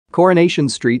Coronation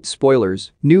Street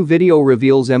spoilers, new video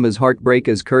reveals Emma's heartbreak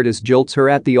as Curtis jilts her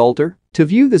at the altar. To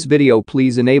view this video,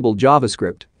 please enable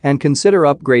JavaScript and consider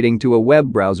upgrading to a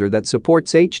web browser that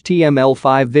supports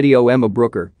HTML5 video. Emma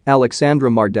Brooker, Alexandra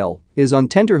Mardell, is on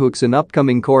tenterhooks in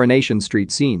upcoming Coronation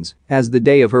Street scenes as the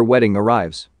day of her wedding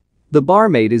arrives. The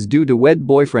barmaid is due to wed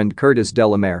boyfriend Curtis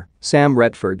Delamere, Sam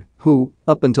Retford, who,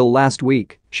 up until last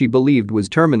week, she believed was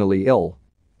terminally ill.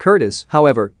 Curtis,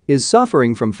 however, is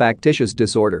suffering from factitious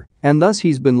disorder, and thus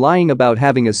he's been lying about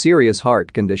having a serious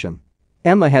heart condition.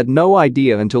 Emma had no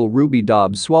idea until Ruby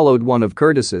Dobbs swallowed one of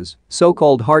Curtis's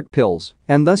so-called heart pills,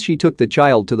 and thus she took the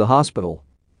child to the hospital.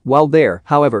 While there,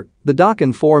 however, the doc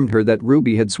informed her that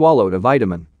Ruby had swallowed a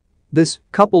vitamin. This,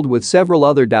 coupled with several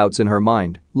other doubts in her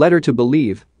mind, led her to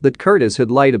believe that Curtis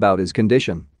had lied about his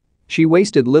condition. She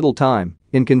wasted little time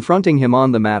in confronting him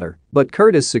on the matter, but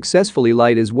Curtis successfully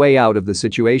lied his way out of the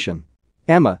situation.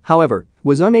 Emma, however,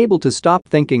 was unable to stop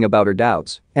thinking about her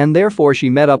doubts, and therefore she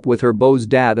met up with her beau's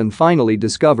dad and finally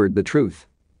discovered the truth.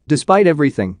 Despite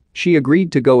everything, she agreed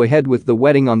to go ahead with the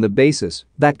wedding on the basis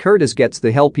that Curtis gets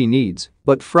the help he needs,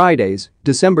 but Friday's,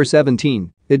 December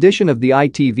 17, edition of the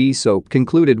ITV soap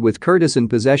concluded with Curtis in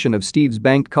possession of Steve's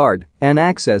bank card and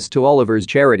access to Oliver's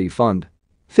charity fund.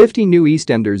 50 new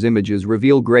EastEnders images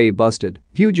reveal Gray busted,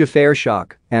 huge affair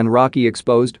shock, and Rocky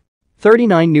exposed.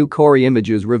 39 new Corey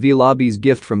images reveal Abby's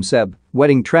gift from Seb,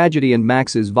 wedding tragedy and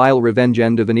Max's vile revenge.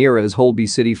 End of an era as Holby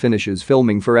City finishes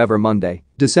filming Forever. Monday,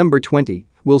 December 20,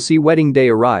 will see wedding day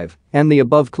arrive, and the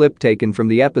above clip taken from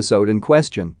the episode in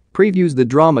question previews the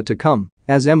drama to come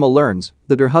as Emma learns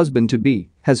that her husband-to-be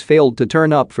has failed to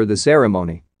turn up for the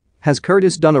ceremony. Has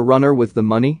Curtis done a runner with the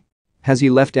money? Has he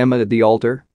left Emma at the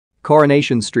altar?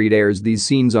 Coronation Street airs these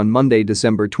scenes on Monday,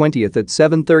 December 20 at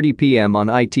 7:30 p.m. on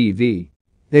ITV.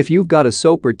 If you've got a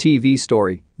soap or TV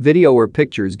story, video or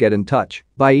pictures, get in touch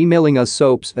by emailing us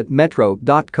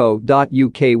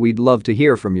soaps@metro.co.uk. We'd love to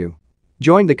hear from you.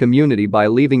 Join the community by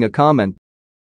leaving a comment